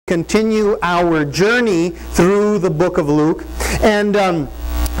continue our journey through the book of Luke. And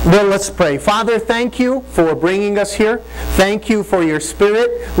well, let's pray. Father, thank you for bringing us here. Thank you for your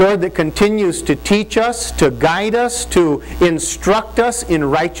Spirit, Lord, that continues to teach us, to guide us, to instruct us in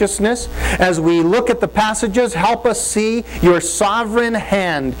righteousness. As we look at the passages, help us see your sovereign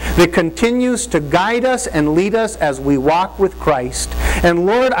hand that continues to guide us and lead us as we walk with Christ. And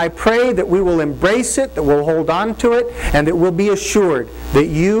Lord, I pray that we will embrace it, that we'll hold on to it, and that we'll be assured that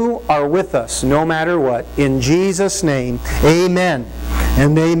you are with us no matter what. In Jesus' name, amen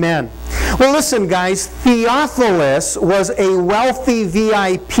and amen. Well, listen, guys, Theophilus was a wealthy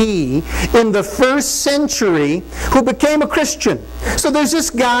VIP in the first century who became a Christian. So there's this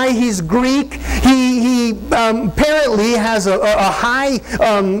guy, he's Greek, he apparently has a high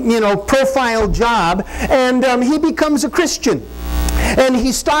profile job, and he becomes a Christian. And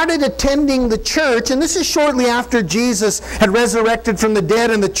he started attending the church, and this is shortly after Jesus had resurrected from the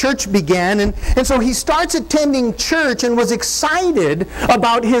dead and the church began. And so he starts attending church and was excited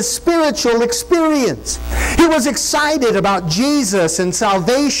about his spiritual experience. He was excited about Jesus and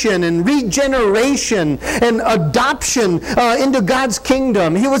salvation and regeneration and adoption into God's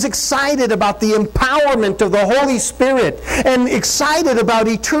kingdom. He was excited about the empowerment of the Holy Spirit and excited about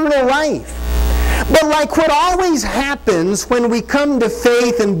eternal life. But like what always happens when we come to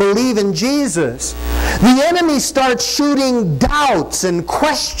faith and believe in Jesus, the enemy starts shooting doubts and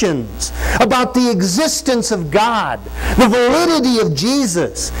questions about the existence of God, the validity of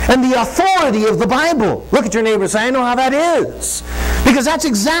Jesus, and the authority of the Bible. Look at your neighbor and say, I know how that is. Because that's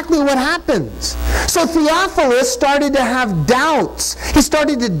exactly what happens. So Theophilus started to have doubts. He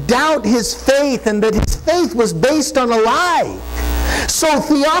started to doubt his faith, and that his faith was based on a lie. So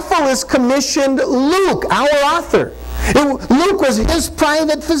Theophilus commissioned Luke, our author. Luke was his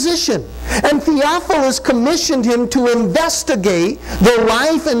private physician. And Theophilus commissioned him to investigate the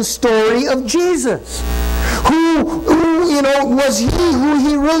life and story of Jesus. Who was he who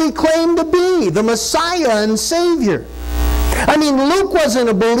he really claimed to be, the Messiah and Savior? I mean, Luke wasn't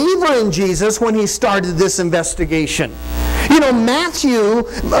a believer in Jesus when he started this investigation. Matthew,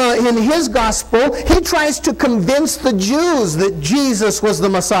 in his gospel, he tries to convince the Jews that Jesus was the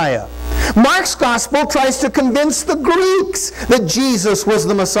Messiah. Mark's gospel tries to convince the Greeks that Jesus was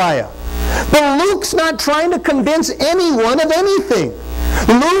the Messiah. But Luke's not trying to convince anyone of anything.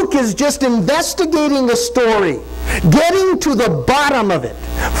 Luke is just investigating the story, getting to the bottom of it,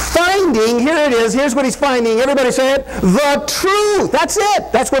 finding, here it is, here's what he's finding, everybody say it, the truth. That's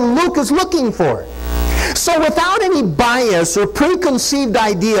it. That's what Luke is looking for. So without any bias or preconceived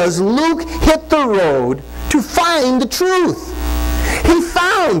ideas, Luke hit the road to find the truth. He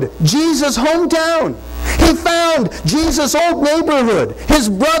found Jesus' hometown. He found Jesus' old neighborhood, his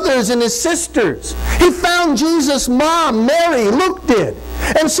brothers and his sisters. He found Jesus' mom, Mary. Luke did.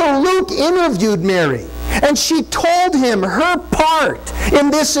 And so Luke interviewed Mary, and she told him her part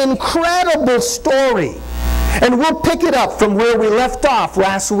in this incredible story. And we'll pick it up from where we left off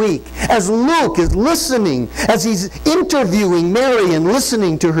last week as Luke is listening, as he's interviewing Mary and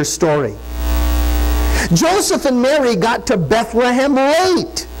listening to her story. Joseph and Mary got to Bethlehem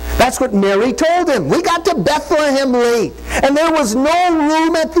late. That's what Mary told him. We got to Bethlehem late. And there was no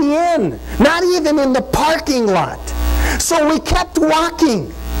room at the inn, not even in the parking lot. So we kept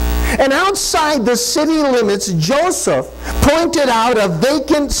walking. And outside the city limits, Joseph pointed out a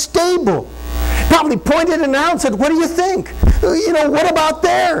vacant stable. Probably pointed it out and said, what do you think? What about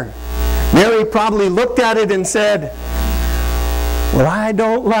there? Mary probably looked at it and said, well, I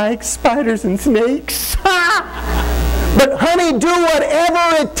don't like spiders and snakes. But honey, do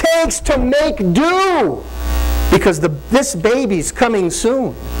whatever it takes to make do, because this baby's coming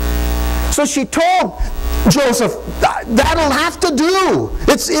soon. So she told Joseph, that'll have to do.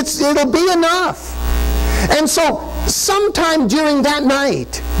 It'll be enough. And so sometime during that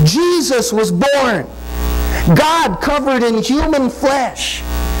night, Jesus was born. God covered in human flesh.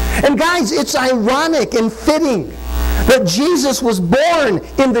 And guys, it's ironic and fitting that Jesus was born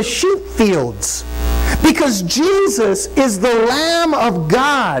in the sheep fields, because Jesus is the Lamb of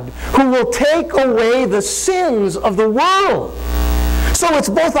God who will take away the sins of the world. So it's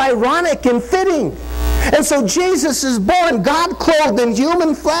both ironic and fitting. And so Jesus is born, God clothed in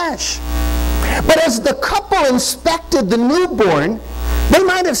human flesh. But as the couple inspected the newborn, they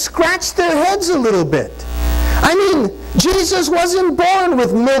might have scratched their heads a little bit. I mean, Jesus wasn't born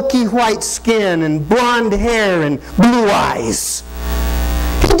with milky white skin and blonde hair and blue eyes.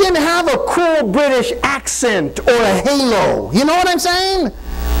 He didn't have a cool British accent or a halo. You know what I'm saying?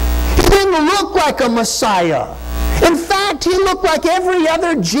 He didn't look like a Messiah. In fact, he looked like every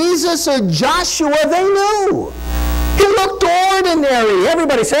other Jesus or Joshua they knew. He looked ordinary.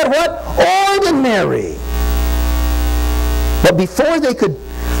 Everybody said what? Ordinary. But before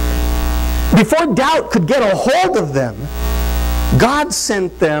doubt could get a hold of them, God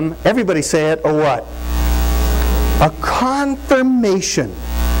sent them, everybody say it, a what? A confirmation.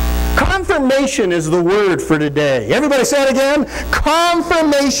 Confirmation is the word for today. Everybody say it again.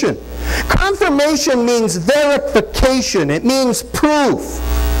 Confirmation. Confirmation means verification. It means proof.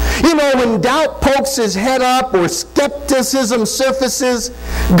 You know, when doubt pokes his head up or skepticism surfaces,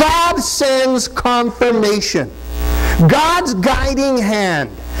 God sends confirmation. God's guiding hand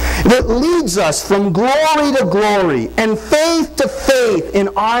that leads us from glory to glory and faith to faith in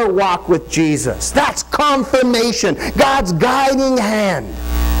our walk with Jesus. That's confirmation. God's guiding hand.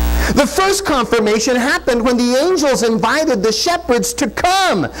 The first confirmation happened when the angels invited the shepherds to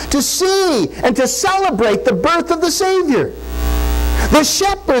come, to see, and to celebrate the birth of the Savior. The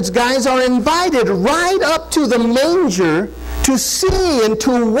shepherds, guys, are invited right up to the manger to see and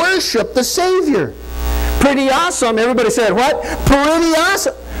to worship the Savior. Pretty awesome. Everybody said what? Pretty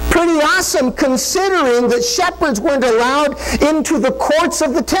awesome. Pretty awesome, considering that shepherds weren't allowed into the courts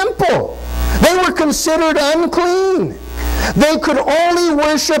of the temple. They were considered unclean. They could only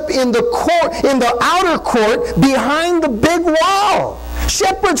worship in the court, in the outer court, behind the big wall.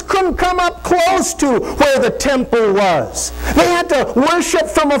 Shepherds couldn't come up close to where the temple was. They had to worship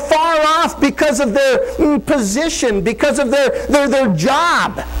from afar off because of their position, because of their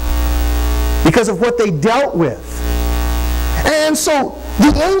job, because of what they dealt with. And so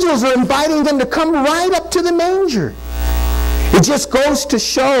the angels are inviting them to come right up to the manger. It just goes to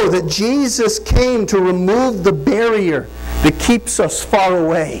show that Jesus came to remove the barrier that keeps us far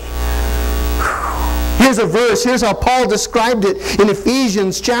away. Here's a verse. Here's how Paul described it in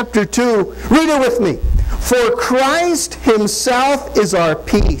Ephesians chapter 2. Read it with me. For Christ himself is our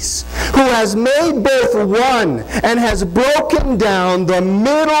peace, who has made both one and has broken down the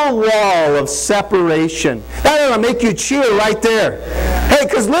middle wall of separation. That ought to make you cheer right there. Hey,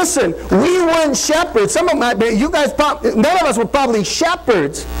 because listen, we weren't shepherds. Some of might be, you guys, none of us were probably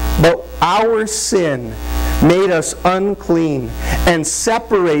shepherds, but our sin made us unclean and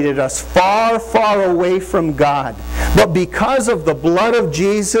separated us far, far away from God. But because of the blood of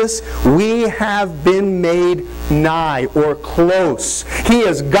Jesus, we have been made nigh or close. He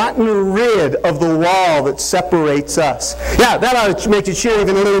has gotten rid of the wall that separates us. Yeah, that ought to make you cheer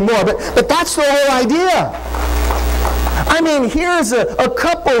even a little more, but that's the whole idea. I mean, here's a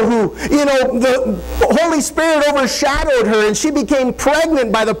couple who, you know, the Holy Spirit overshadowed her and she became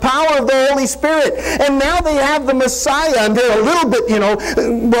pregnant by the power of the Holy Spirit. And now they have the Messiah and they're a little bit, you know,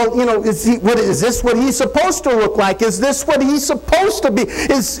 well, you know, is this what he's supposed to look like? Is this what he's supposed to be?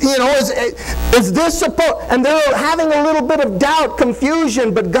 Is this supposed? And they're having a little bit of doubt,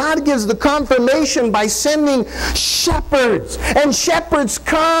 confusion, but God gives the confirmation by sending shepherds. And shepherds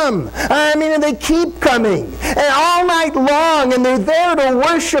come. I mean, and they keep coming. And all night long, and they're there to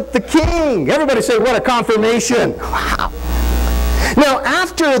worship the King. Everybody say, what a confirmation. Wow. Now,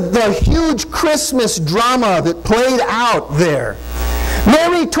 after the huge Christmas drama that played out there,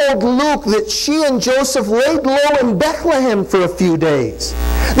 Mary told Luke that she and Joseph laid low in Bethlehem for a few days.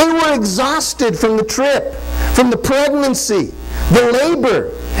 They were exhausted from the trip, from the pregnancy, the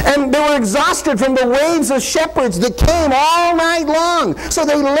labor, and they were exhausted from the waves of shepherds that came all night long. So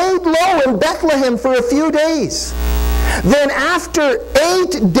they laid low in Bethlehem for a few days. Then after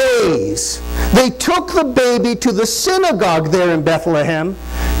 8 days, they took the baby to the synagogue there in Bethlehem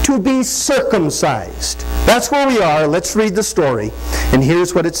to be circumcised. That's where we are. Let's read the story. And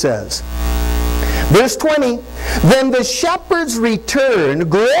here's what it says. Verse 20, Then the shepherds returned,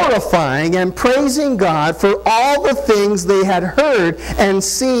 glorifying and praising God for all the things they had heard and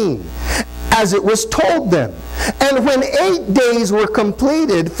seen, as it was told them. And when 8 days were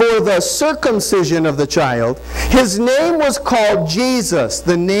completed for the circumcision of the child, his name was called Jesus,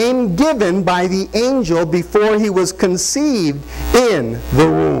 the name given by the angel before he was conceived in the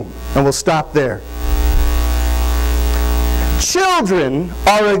womb. And we'll stop there. Children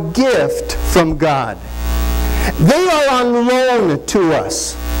are a gift from God. They are on loan to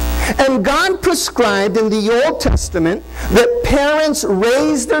us. And God prescribed in the Old Testament that parents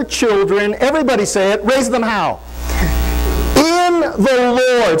raise their children, everybody say it, raise them how? In the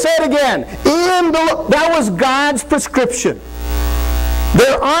Lord. Say it again. In the Lord. That was God's prescription.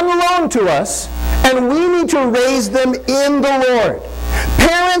 They're on loan to us, and we need to raise them in the Lord.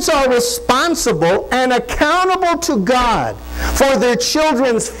 Parents are responsible and accountable to God for their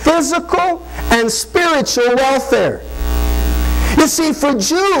children's physical and spiritual welfare. You see, for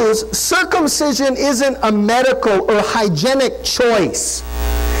Jews, circumcision isn't a medical or hygienic choice.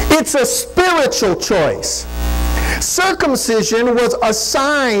 It's a spiritual choice. Circumcision was a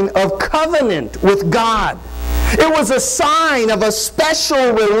sign of covenant with God. It was a sign of a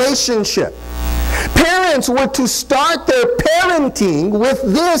special relationship. Parents were to start their parenting with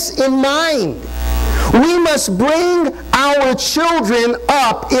this in mind. We must bring our children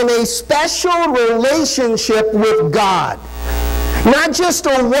up in a special relationship with God. Not just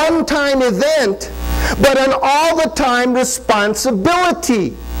a one-time event, but an all-the-time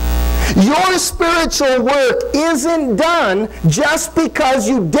responsibility. Your spiritual work isn't done just because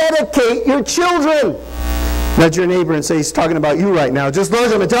you dedicate your children. Nudge your neighbor and say, he's talking about you right now. Just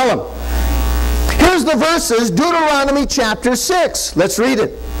nudge him and tell him. Here's the verses, Deuteronomy chapter 6. Let's read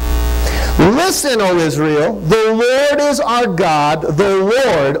it. Listen, O Israel, the Lord is our God, the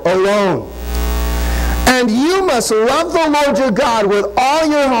Lord alone. And you must love the Lord your God with all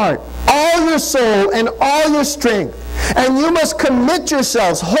your heart, all your soul, and all your strength. And you must commit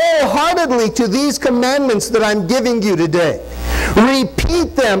yourselves wholeheartedly to these commandments that I'm giving you today.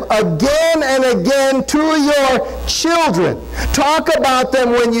 Repeat them again and again to your children. Talk about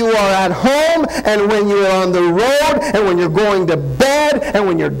them when you are at home and when you are on the road and when you're going to bed and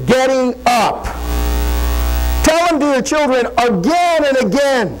when you're getting up. Tell them to your children again and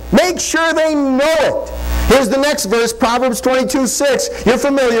again. Make sure they know it. Here's the next verse, Proverbs 22:6. You're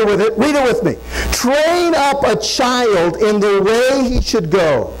familiar with it. Read it with me. Train up a child in the way he should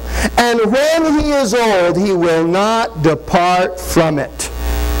go, and when he is old, he will not depart from it.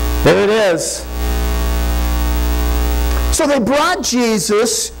 There it is. So they brought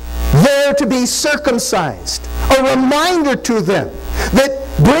Jesus there to be circumcised. A reminder to them that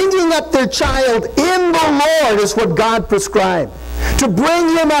bringing up their child in the Lord is what God prescribed. To bring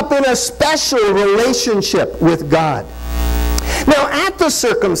him up in a special relationship with God. Now, at the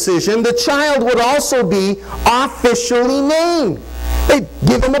circumcision, the child would also be officially named. They'd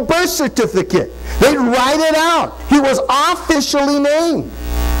give him a birth certificate. They'd write it out. He was officially named.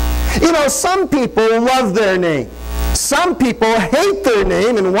 You know, some people love their name. Some people hate their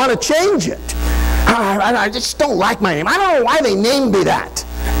name and want to change it. I just don't like my name. I don't know why they named me that.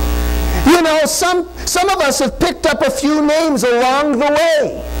 You know, some of us have picked up a few names along the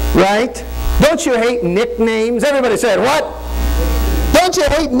way, right? Don't you hate nicknames? Everybody said, what? Don't you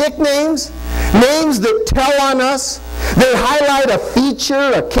hate nicknames? Names that tell on us. They highlight a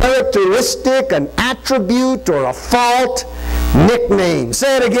feature, a characteristic, an attribute, or a fault. Nicknames.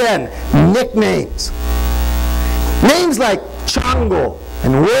 Say it again. Nicknames. Names like Chango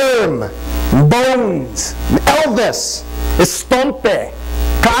and Worm, and Bones, and Elvis, Estompe,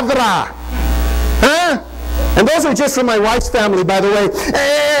 Cabra. Huh? And those are just from my wife's family, by the way.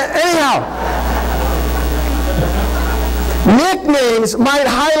 Anyhow, nicknames might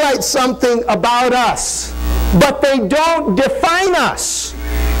highlight something about us, but they don't define us.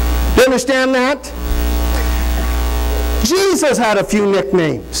 Do you understand that? Jesus had a few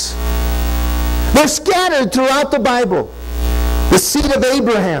nicknames. They're scattered throughout the Bible. The seed of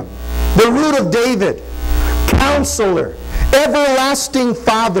Abraham, the root of David, Counselor, Everlasting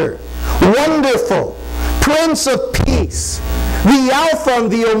Father, Wonderful, Prince of Peace, the Alpha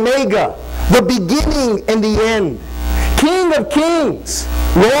and the Omega, the beginning and the end, King of Kings,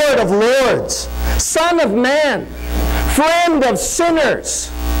 Lord of Lords, Son of Man, Friend of sinners.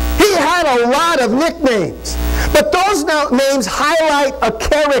 He had a lot of nicknames. But those names highlight a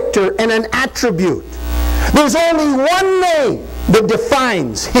character and an attribute. There's only one name that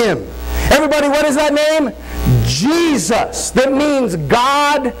defines him. Everybody, what is that name? Jesus. That means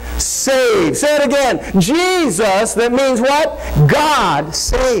God saves. Say it again. Jesus, that means what? God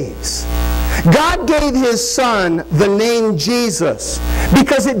saves. God gave his Son the name Jesus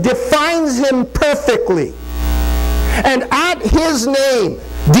because it defines him perfectly. And at his name,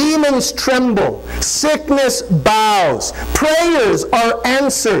 demons tremble, sickness bows, prayers are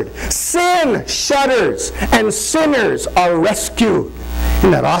answered, sin shudders, and sinners are rescued.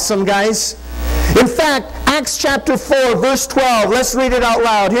 Isn't that awesome, guys? In fact, Acts chapter 4, verse 12, let's read it out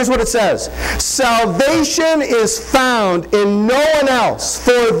loud. Here's what it says. Salvation is found in no one else,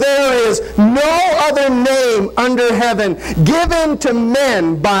 for there is no other name under heaven given to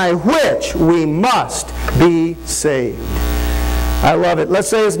men by which we must be saved. I love it. Let's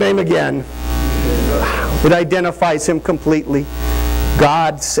say his name again. It identifies him completely.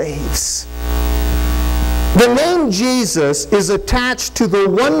 God saves. The name Jesus is attached to the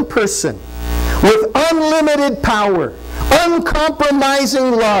one person with unlimited power,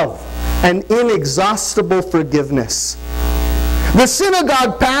 uncompromising love, and inexhaustible forgiveness. The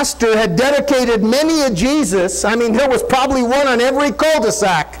synagogue pastor had dedicated many a Jesus. I mean, there was probably one on every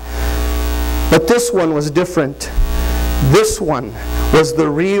cul-de-sac. But this one was different. This one was the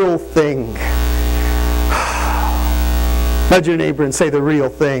real thing. Nudge your neighbor and say the real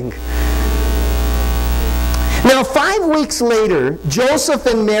thing. Now, 5 weeks later, Joseph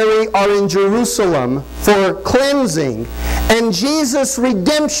and Mary are in Jerusalem for cleansing and Jesus'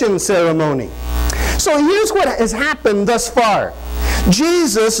 redemption ceremony. So here's what has happened thus far.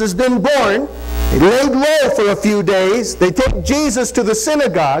 Jesus has been born. He laid low for a few days. They take Jesus to the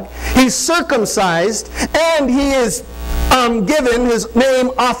synagogue. He's circumcised, and he is given his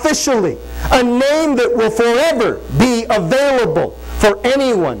name officially, a name that will forever be available for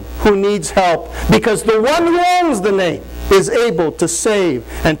anyone who needs help, because the one who owns the name is able to save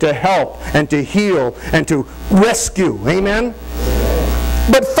and to help and to heal and to rescue. Amen?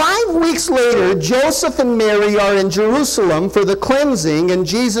 But 5 weeks later, Joseph and Mary are in Jerusalem for the cleansing and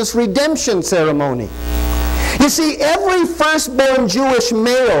Jesus' redemption ceremony. You see, every firstborn Jewish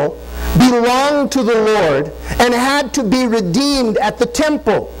male belonged to the Lord and had to be redeemed at the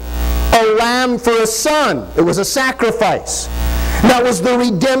temple. A lamb for a son. It was a sacrifice. That was the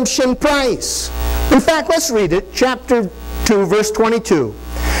redemption price. In fact, let's read it. Chapter 2, verse 22.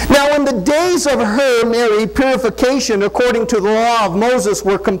 Now when the days of her, Mary, purification according to the law of Moses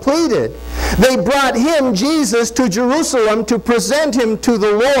were completed, they brought him, Jesus, to Jerusalem to present him to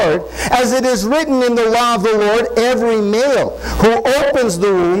the Lord. As it is written in the law of the Lord, every male who opens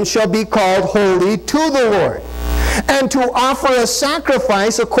the womb shall be called holy to the Lord. And to offer a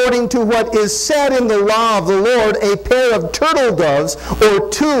sacrifice according to what is said in the law of the Lord, a pair of turtle doves or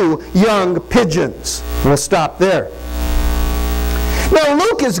 2 young pigeons. We'll stop there. Now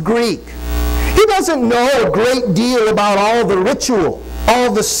Luke is Greek. He doesn't know a great deal about all the ritual,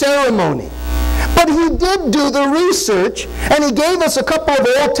 all the ceremony. But he did do the research, and he gave us a couple of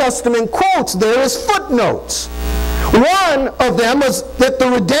Old Testament quotes there as footnotes. One of them was that the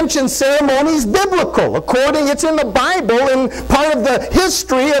redemption ceremony is biblical. It's in the Bible and part of the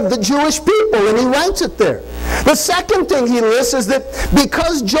history of the Jewish people, and he writes it there. The second thing he lists is that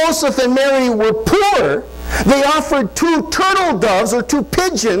because Joseph and Mary were poor, they offered 2 turtle doves or 2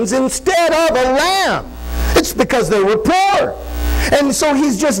 pigeons instead of a lamb. It's because they were poor. And so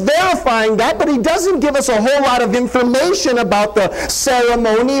he's just verifying that, but he doesn't give us a whole lot of information about the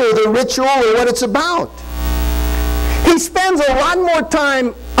ceremony or the ritual or what it's about. He spends a lot more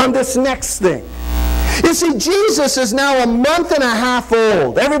time on this next thing. You see, Jesus is now a month and a half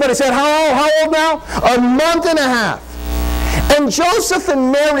old. Everybody said, how old now? A month and a half. And Joseph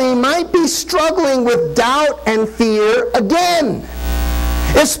and Mary might be struggling with doubt and fear again,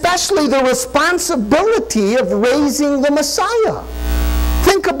 especially the responsibility of raising the Messiah.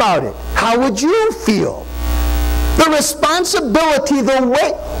 Think about it. How would you feel? The responsibility, the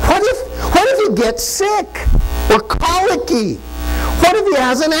weight. What if he gets sick or colicky? What if he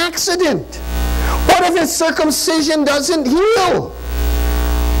has an accident? What if his circumcision doesn't heal?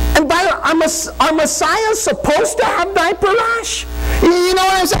 And by the way, are Messiahs supposed to have diaper rash? You know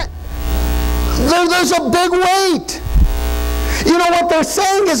what I'm saying? There's a big weight. You know what they're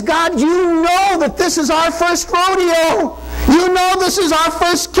saying is, God, you know that this is our first rodeo. You know this is our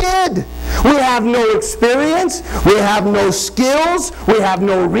first kid. We have no experience. We have no skills. We have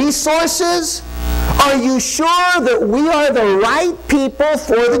no resources. Are you sure that we are the right people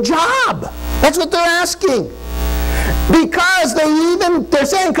for the job? That's what they're asking. Because they're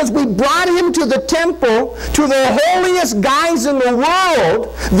saying, because we brought him to the temple, to the holiest guys in the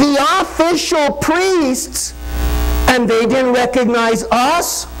world, the official priests, and they didn't recognize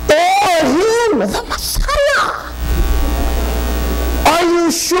us or him, the Messiah. Are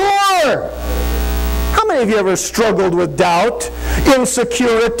you sure? How many of you ever struggled with doubt,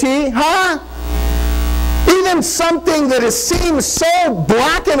 insecurity, huh? Even something that seems so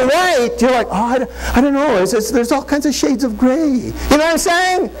black and white, you're like, oh, I don't know. There's all kinds of shades of gray. You know what I'm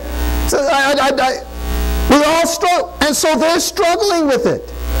saying? So we all struggle, and so they're struggling with it.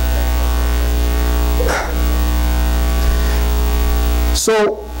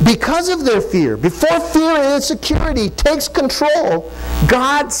 So, because of their fear, before fear and insecurity takes control,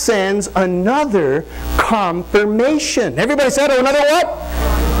 God sends another confirmation. Everybody said, oh, another what?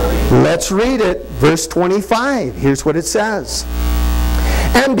 Let's read it. Verse 25. Here's what it says.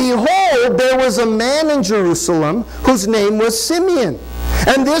 And behold, there was a man in Jerusalem whose name was Simeon.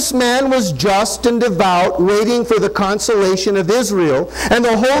 And this man was just and devout, waiting for the consolation of Israel. And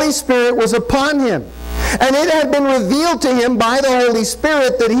the Holy Spirit was upon him. And it had been revealed to him by the Holy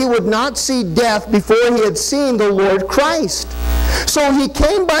Spirit that he would not see death before he had seen the Lord Christ. So he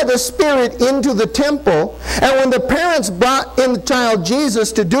came by the Spirit into the temple, and when the parents brought in the child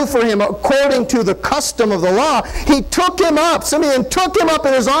Jesus to do for him according to the custom of the law, he took him up, Simeon took him up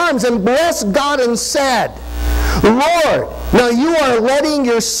in his arms and blessed God and said, Lord, now you are letting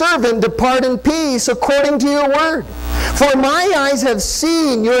your servant depart in peace according to your word. For my eyes have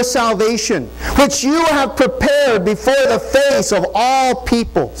seen your salvation, which you have prepared before the face of all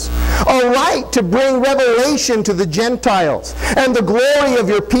peoples, a light to bring revelation to the Gentiles, and the glory of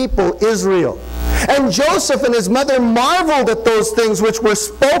your people Israel. And Joseph and his mother marveled at those things which were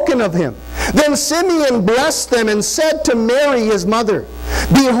spoken of him. Then Simeon blessed them and said to Mary his mother,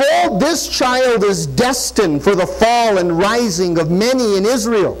 Behold, this child is destined for the fall and rising of many in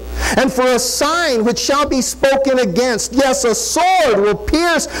Israel, and for a sign which shall be spoken against. Yes, a sword will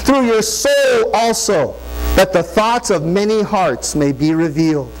pierce through your soul also, that the thoughts of many hearts may be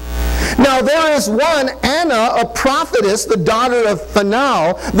revealed. Now there is one, Anna, a prophetess, the daughter of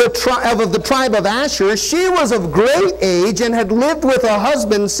Phanuel, of the tribe of Asher. She was of great age and had lived with a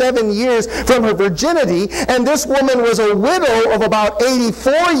husband 7 years from her virginity. And this woman was a widow of about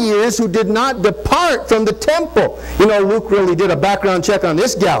 84 years who did not depart from the temple. You know, Luke really did a background check on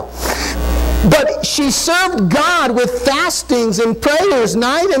this gal. But she served God with fastings and prayers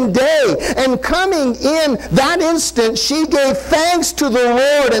night and day. And coming in that instant, she gave thanks to the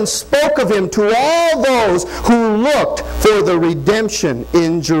Lord and spoke of him to all those who looked for the redemption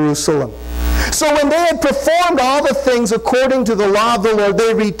in Jerusalem. So when they had performed all the things according to the law of the Lord,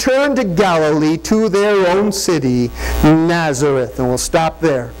 they returned to Galilee, to their own city, Nazareth. And we'll stop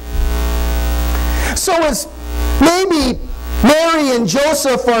there. So as maybe Mary and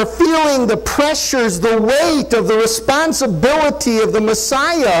Joseph are feeling the pressures, the weight of the responsibility of the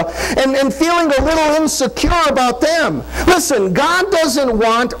Messiah, and feeling a little insecure about them. Listen, God doesn't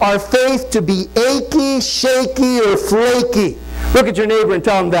want our faith to be achy, shaky, or flaky. Look at your neighbor and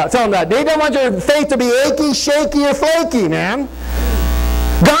tell him that. Tell him that. They don't want your faith to be achy, shaky, or flaky, man.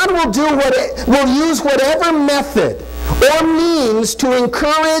 God will use whatever method or means to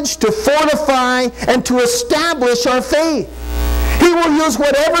encourage, to fortify, and to establish our faith. He will use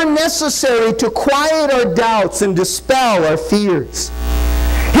whatever necessary to quiet our doubts and dispel our fears.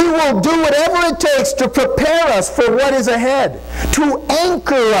 He will do whatever it takes to prepare us for what is ahead, to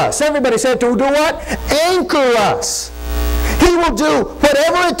anchor us. Everybody said to do what? Anchor us. He will do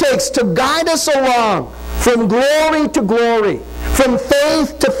whatever it takes to guide us along from glory to glory, from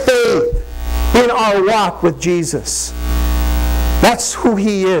faith to faith in our walk with Jesus. That's who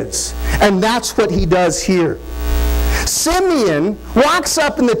he is, and that's what he does here. Simeon walks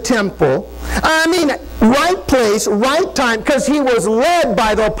up in the temple, right place, right time, because he was led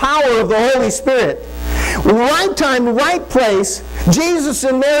by the power of the Holy Spirit. Right time, right place. Jesus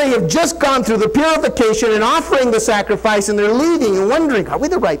and Mary have just gone through the purification and offering the sacrifice, and they're leaving and wondering, are we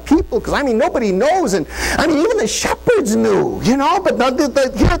the right people? Because, nobody knows. And, even the shepherds knew, but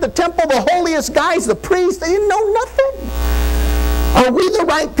here at the temple, the holiest guys, the priests, they didn't know nothing. Are we the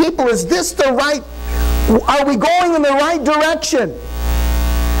right people? Is this the right? Are we going in the right direction?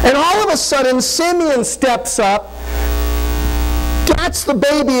 And all of a sudden, Simeon steps up, gets the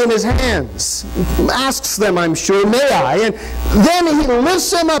baby in his hands, asks them, I'm sure, may I? And then he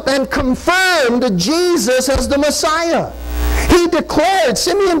lifts him up and confirmed Jesus as the Messiah.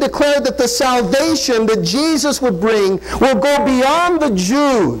 Simeon declared that the salvation that Jesus would bring will go beyond the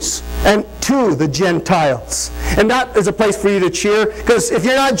Jews and to the Gentiles. And that is a place for you to cheer, because if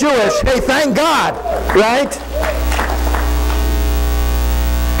you're not Jewish, hey, thank God, right?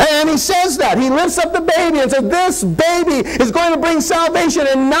 And he says that. He lifts up the baby and says, this baby is going to bring salvation,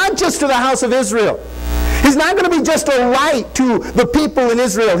 and not just to the house of Israel. He's not going to be just a light to the people in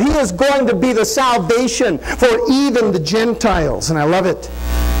Israel. He is going to be the salvation for even the Gentiles. And I love it.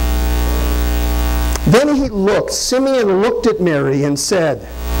 Then Simeon looked at Mary and said,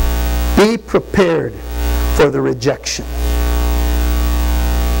 be prepared for the rejection.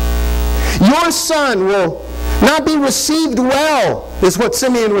 Your son will not be received well, is what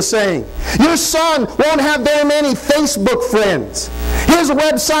Simeon was saying. Your son won't have very many Facebook friends. His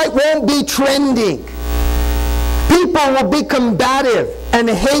website won't be trending. People will be combative and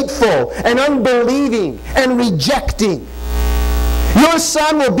hateful and unbelieving and rejecting. Your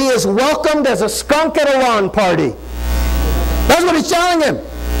son will be as welcomed as a skunk at a lawn party. That's what he's telling him.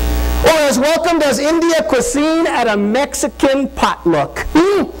 Or as welcomed as India cuisine at a Mexican potluck.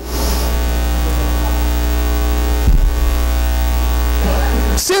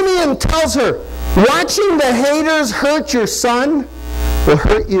 Simeon tells her, watching the haters hurt your son will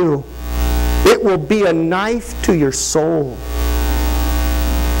hurt you. It will be a knife to your soul.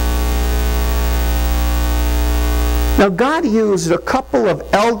 Now, God used a couple of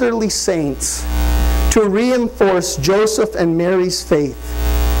elderly saints to reinforce Joseph and Mary's faith.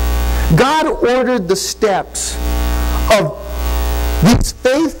 God ordered the steps of these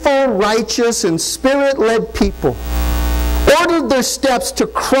faithful, righteous, and Spirit-led people, ordered their steps to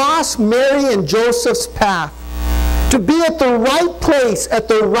cross Mary and Joseph's path to be at the right place at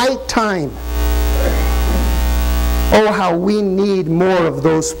the right time. Oh, how we need more of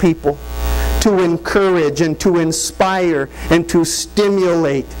those people to encourage and to inspire and to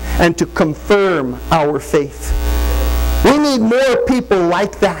stimulate and to confirm our faith. We need more people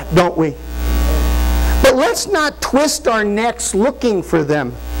like that, don't we? But let's not twist our necks looking for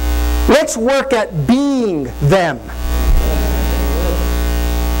them. Let's work at being them.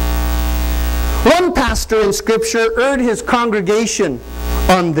 One pastor in Scripture urged his congregation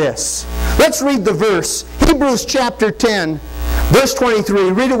on this. Let's read the verse. Hebrews chapter 10, verse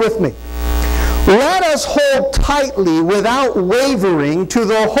 23. Read it with me. Let us hold tightly without wavering to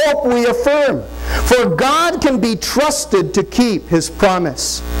the hope we affirm, for God can be trusted to keep His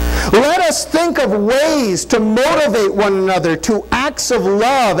promise. Let us think of ways to motivate one another to acts of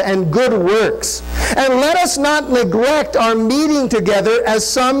love and good works. And let us not neglect our meeting together as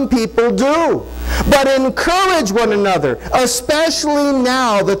some people do, but encourage one another, especially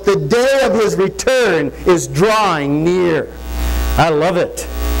now that the day of His return is drawing near. I love it.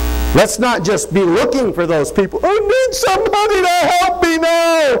 Let's not just be looking for those people. I need somebody to help me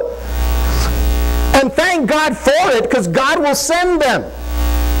now. And thank God for it, because God will send them.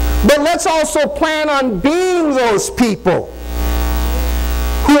 But let's also plan on being those people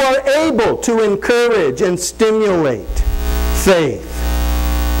who are able to encourage and stimulate faith.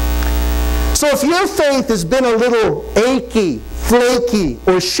 So if your faith has been a little achy, flaky,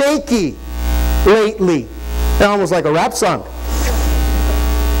 or shaky lately, almost like a rap song.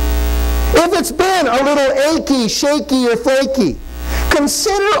 If it's been a little achy, shaky, or flaky,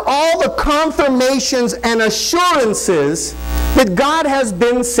 consider all the confirmations and assurances that God has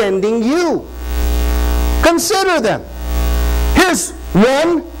been sending you. Consider them. Here's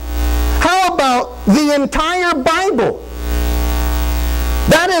one. How about the entire Bible?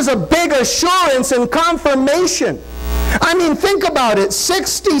 That is a big assurance and confirmation. I mean, think about it.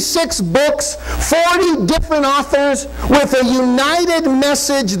 66 books, 40 different authors with a united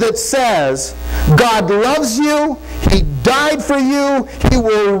message that says, God loves you, He died for you, He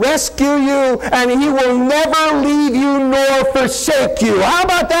will rescue you, and He will never leave you nor forsake you. How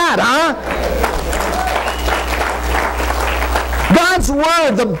about that, huh? God's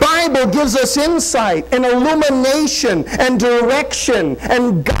Word, the Bible, gives us insight and illumination and direction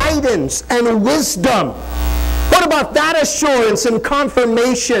and guidance and wisdom. What about that assurance and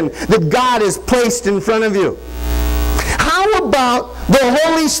confirmation that God has placed in front of you? How about the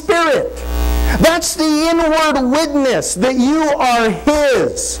Holy Spirit? That's the inward witness that you are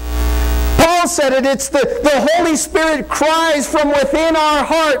His. Paul said it, it's the Holy Spirit cries from within our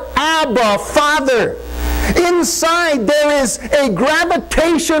heart, Abba, Father. Inside there is a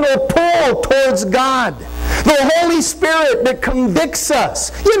gravitational pull towards God. The Holy Spirit that convicts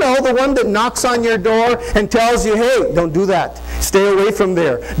us. You know, the one that knocks on your door and tells you, hey, don't do that. Stay away from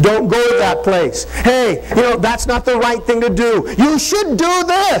there. Don't go to that place. Hey, you know, that's not the right thing to do. You should do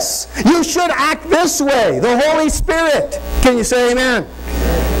this. You should act this way. The Holy Spirit. Can you say amen?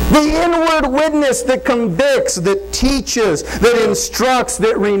 The inward witness that convicts, that teaches, that instructs,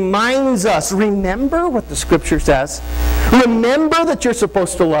 that reminds us. Remember what the Scripture says. Remember that you're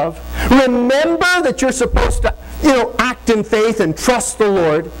supposed to love. Remember that you're supposed to, act in faith and trust the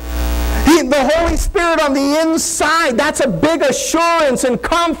Lord. The Holy Spirit on the inside, that's a big assurance and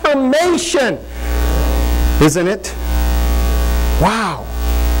confirmation. Isn't it? Wow.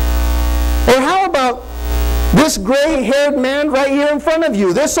 Or how about this gray-haired man right here in front of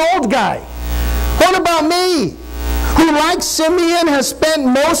you, this old guy? What about me, who, like Simeon, has spent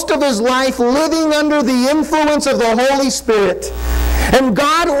most of his life living under the influence of the Holy Spirit? And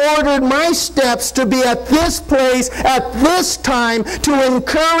God ordered my steps to be at this place, at this time, to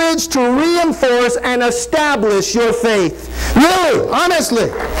encourage, to reinforce, and establish your faith. Really, honestly.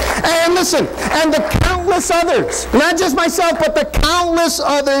 And listen, and the countless others, not just myself, but the countless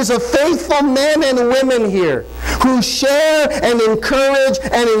others of faithful men and women here who share and encourage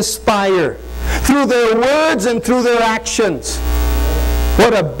and inspire through their words and through their actions.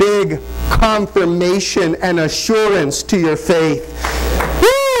 What a big confirmation and assurance to your faith.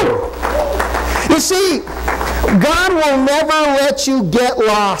 Woo! You see, God will never let you get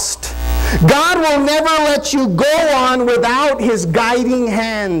lost. God will never let you go on without His guiding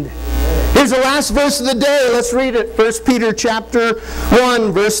hand. Here's the last verse of the day. Let's read it. 1 Peter chapter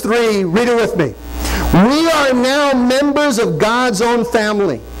 1, verse 3. Read it with me. We are now members of God's own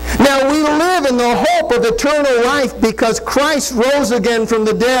family. Now we live in the hope of eternal life because Christ rose again from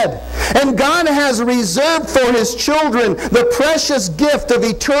the dead. And God has reserved for His children the precious gift of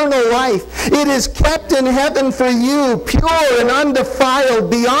eternal life. It is kept in heaven for you, pure and undefiled,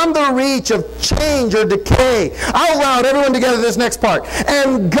 beyond the reach of change or decay. Out loud, everyone together, this next part.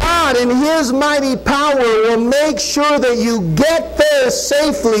 And God, in His mighty power, will make sure that you get there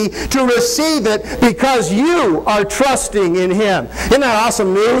safely to receive it because you are trusting in Him. Isn't that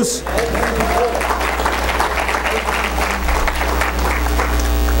awesome news?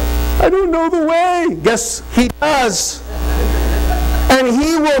 I don't know the way. Guess He does. And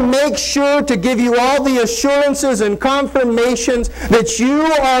He will make sure to give you all the assurances and confirmations that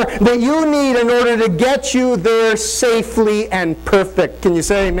you need in order to get you there safely and perfect. Can you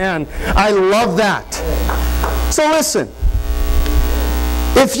say amen? I love that. So listen.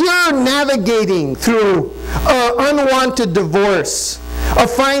 If you're navigating through an unwanted divorce, a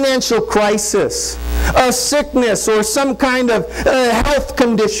financial crisis, a sickness, or some kind of health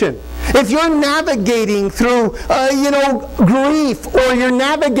condition, if you're navigating through, grief, or you're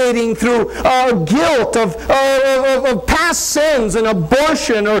navigating through guilt of past sins and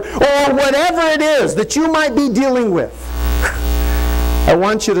abortion, or whatever it is that you might be dealing with, I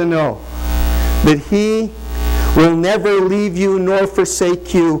want you to know that He will never leave you nor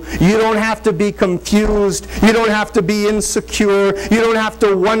forsake you. You don't have to be confused. You don't have to be insecure. You don't have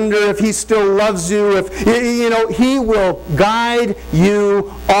to wonder if He still loves you. He will guide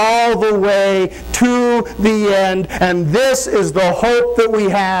you all the way to the end. And this is the hope that we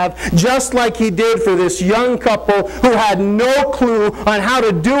have, just like He did for this young couple who had no clue on how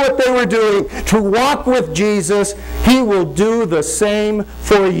to do what they were doing, to walk with Jesus. He will do the same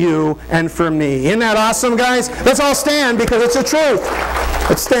for you and for me. Isn't that awesome, guys? Let's all stand because it's the truth.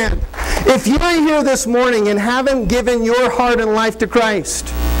 Let's stand. If you're here this morning and haven't given your heart and life to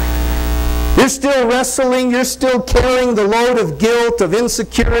Christ, you're still wrestling, you're still carrying the load of guilt, of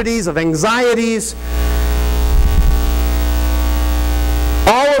insecurities, of anxieties,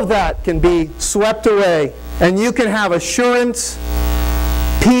 all of that can be swept away, and you can have assurance,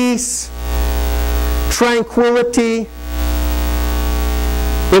 peace, tranquility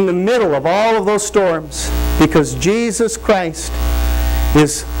in the middle of all of those storms, because Jesus Christ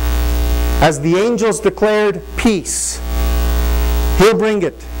is, as the angels declared, peace. He'll bring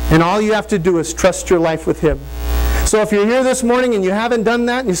it, and all you have to do is trust your life with Him. So if you're here this morning and you haven't done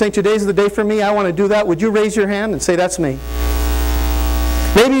that, and you're saying, today's the day for me, I want to do that, would you raise your hand and say, that's me?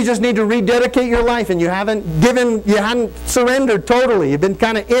 Maybe you just need to rededicate your life and you hadn't surrendered totally. You've been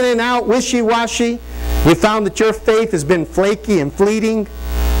kind of in and out, wishy-washy. You found that your faith has been flaky and fleeting.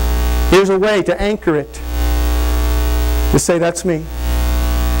 Here's a way to anchor it. Just say, that's me.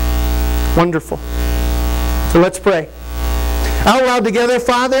 Wonderful. So let's pray. Out loud together.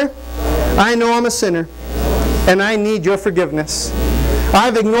 Father, I know I'm a sinner, and I need your forgiveness.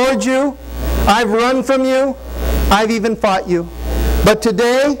 I've ignored you. I've run from you. I've even fought you. But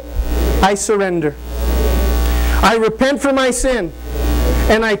today, I surrender. I repent for my sin,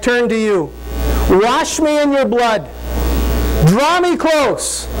 and I turn to you. Wash me in your blood. Draw me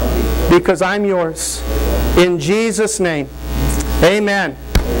close, because I'm yours. In Jesus' name, amen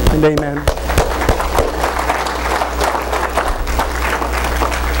and amen.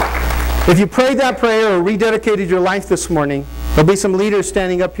 If you prayed that prayer or rededicated your life this morning, there'll be some leaders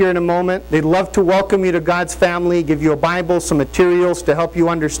standing up here in a moment. They'd love to welcome you to God's family, give you a Bible, some materials to help you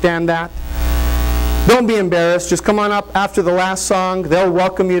understand that. Don't be embarrassed. Just come on up after the last song. They'll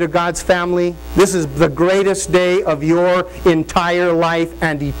welcome you to God's family. This is the greatest day of your entire life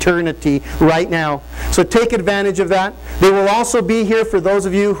and eternity right now. So take advantage of that. They will also be here for those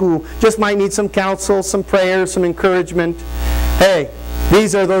of you who just might need some counsel, some prayers, some encouragement. Hey,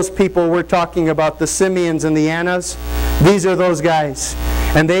 these are those people we're talking about, the Simeons and the Annas. These are those guys.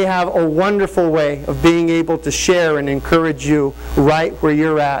 And they have a wonderful way of being able to share and encourage you right where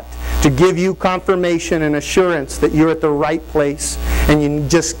you're at, to give you confirmation and assurance that you're at the right place, and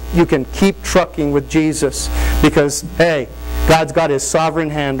you can keep trucking with Jesus because, hey, God's got His sovereign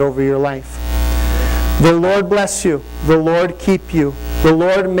hand over your life. The Lord bless you. The Lord keep you. The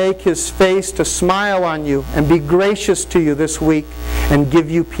Lord make His face to smile on you and be gracious to you this week and give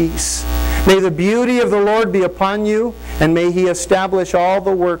you peace. May the beauty of the Lord be upon you, and may He establish all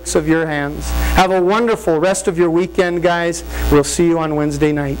the works of your hands. Have a wonderful rest of your weekend, guys. We'll see you on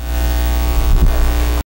Wednesday night.